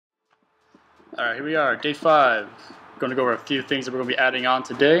Alright, here we are, day 5. Going to go over a few things that we're going to be adding on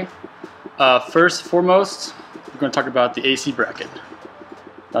today. First and foremost, we're going to talk about the AC bracket.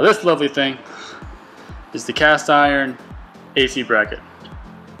 Now this lovely thing is the cast iron AC bracket.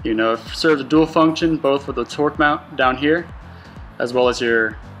 You know, it serves a dual function, both for the torque mount down here, as well as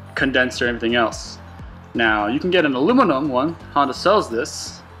your condenser and everything else. Now, you can get an aluminum one, Honda sells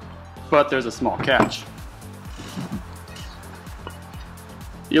this, but there's a small catch.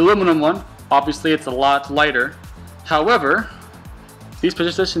 The aluminum one, obviously it's a lot lighter. However, these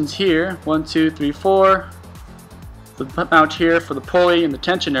positions here, 1, 2, 3, 4, the mount here for the pulley and the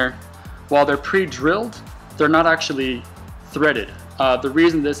tensioner, while they're pre-drilled, they're not actually threaded. The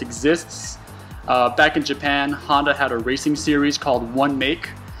reason this exists, back in Japan, Honda had a racing series called One Make.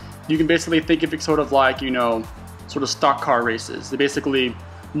 You can basically think of it sort of like, you know, sort of stock car races. They basically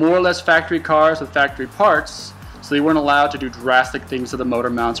more or less factory cars with factory parts, so they weren't allowed to do drastic things to the motor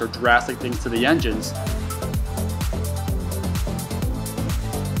mounts or drastic things to the engines.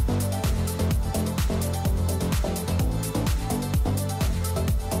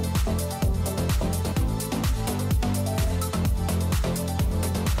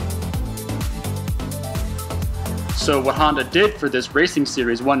 So what Honda did for this racing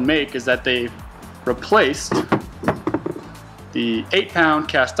series, One Make, is that they replaced the 8-pound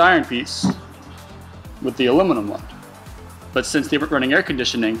cast iron piece with the aluminum one. But since they weren't running air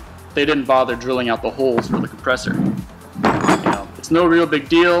conditioning, they didn't bother drilling out the holes for the compressor. You know, it's no real big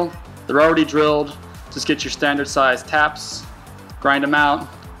deal. They're already drilled. Just get your standard size taps, grind them out,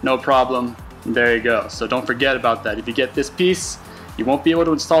 no problem, and there you go. So don't forget about that. If you get this piece, you won't be able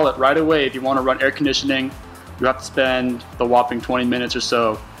to install it right away if you want to run air conditioning. You have to spend the whopping 20 minutes or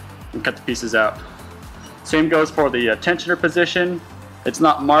so and cut the pieces out. Same goes for the tensioner position. It's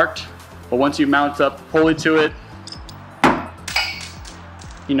not marked, but once you mount up the pulley to it,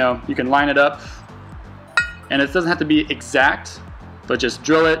 you know, you can line it up. And it doesn't have to be exact, but just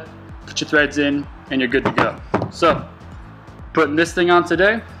drill it, put your threads in, and you're good to go. So, putting this thing on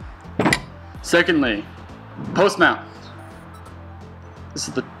today. Secondly, post mount. This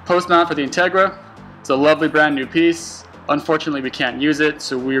is the post mount for the Integra. It's a lovely brand new piece. Unfortunately, we can't use it,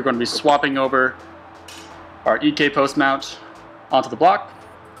 so we're going to be swapping over our EK post mount onto the block.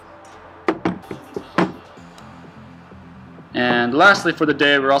 And lastly for the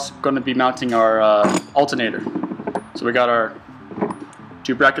day, we're also going to be mounting our alternator. So we got our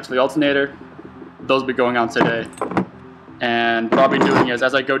 2 brackets for the alternator. Those will be going on today. And what I'll be doing is,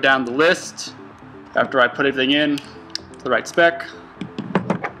 as I go down the list, after I put everything in to the right spec,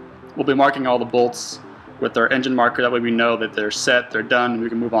 we'll be marking all the bolts with our engine marker. That way we know that they're set, they're done, and we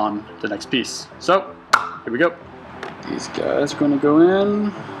can move on to the next piece. So, here we go. These guys are going to go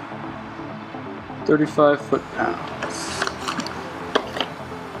in 35 foot-pounds.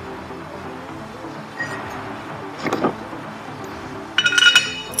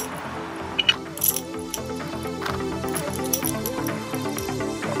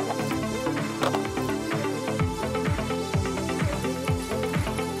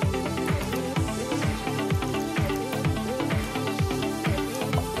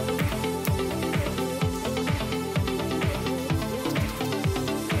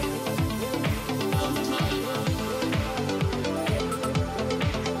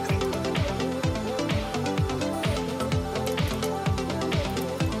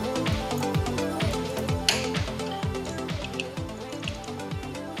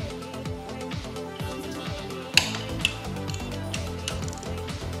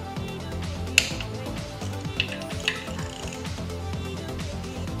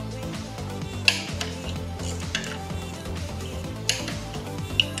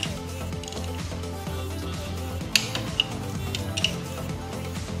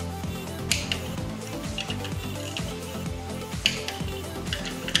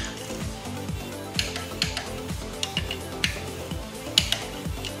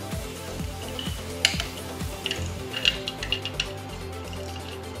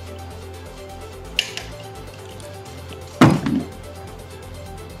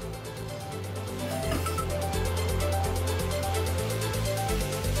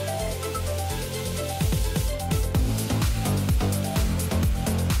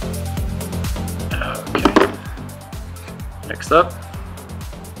 Next up,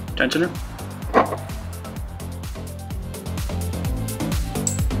 tensioner.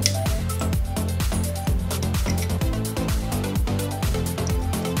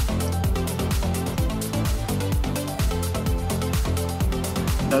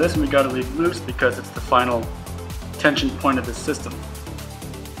 Now this one we gotta leave loose because it's the final tension point of the system.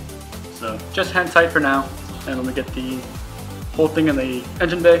 So just hand tight for now, and when we get the whole thing in the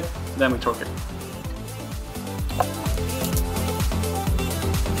engine bay, then we torque it.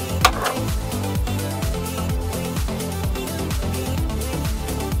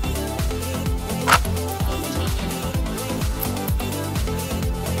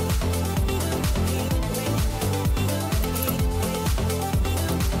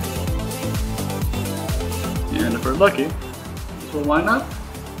 And if we're lucky, this will line up.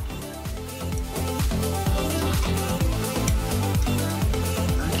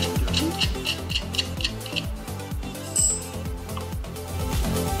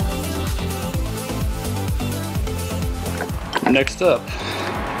 Next up,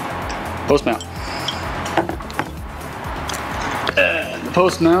 post mount. And the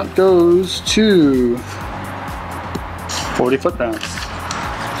post mount goes to 40 foot-pounds.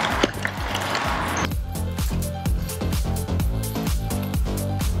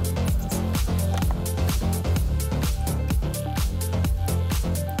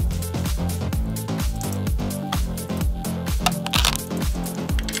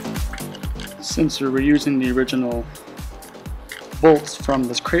 Since we're reusing the original bolts from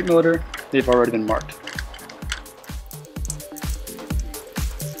this crate motor, they've already been marked.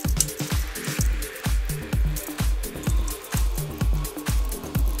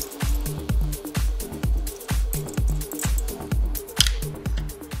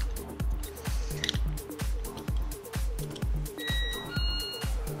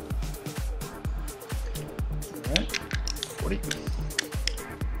 All right, 40.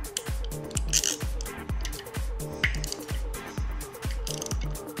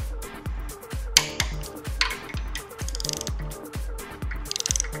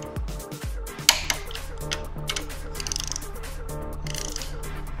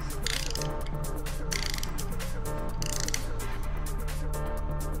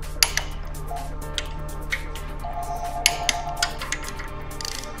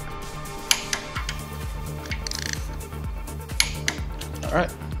 All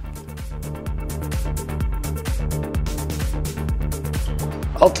right.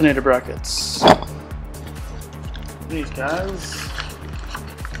 Alternator brackets. These guys.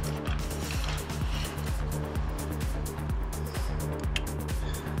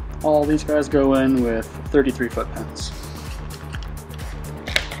 All these guys go in with 33 foot-pounds.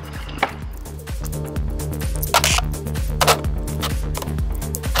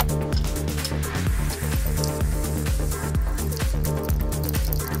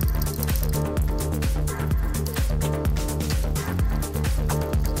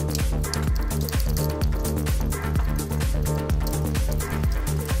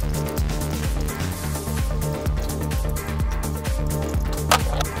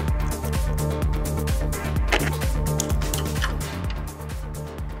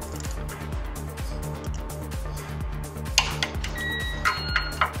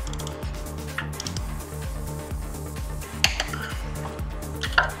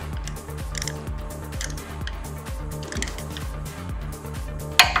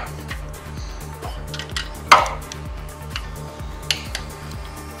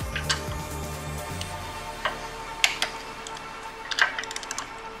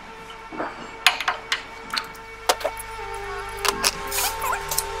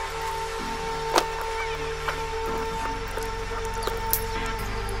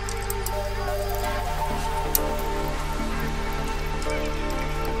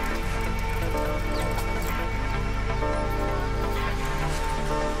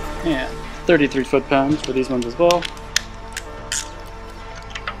 And 33 foot-pounds for these ones as well.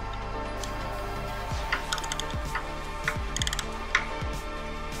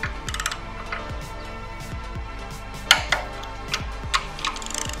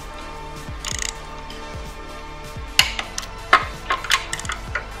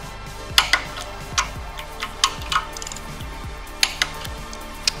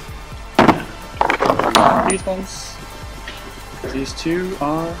 These ones, these two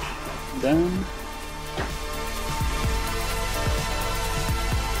are done.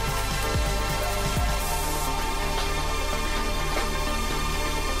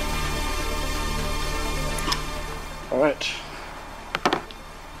 All right,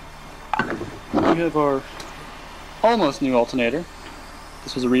 we have our almost new alternator.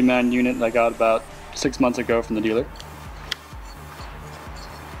 This was a reman unit that I got about 6 months ago from the dealer.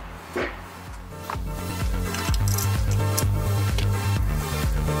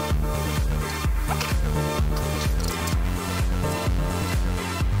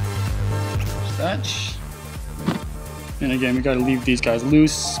 And again, we got to leave these guys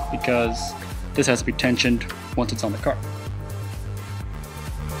loose because this has to be tensioned once it's on the car.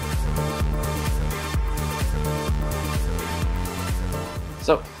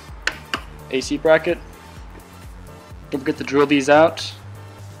 So AC bracket. Don't forget to drill these out.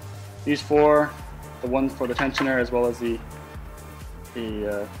 These four, the one for the tensioner as well as the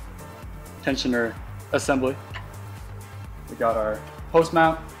tensioner assembly. We got our post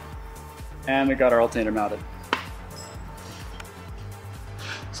mount and we got our alternator mounted.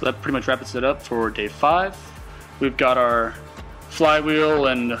 So that pretty much wraps it up for day 5. We've got our flywheel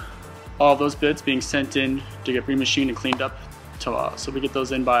and all those bits being sent in to get remachined and cleaned up. So we get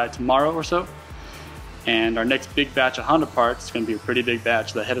those in by tomorrow or so. And our next big batch of Honda parts is going to be a pretty big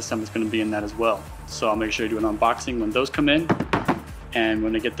batch. The head assembly is going to be in that as well. So I'll make sure to do an unboxing when those come in. And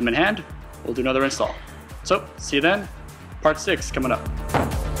when I get them in hand, we'll do another install. So see you then. Part 6 coming up.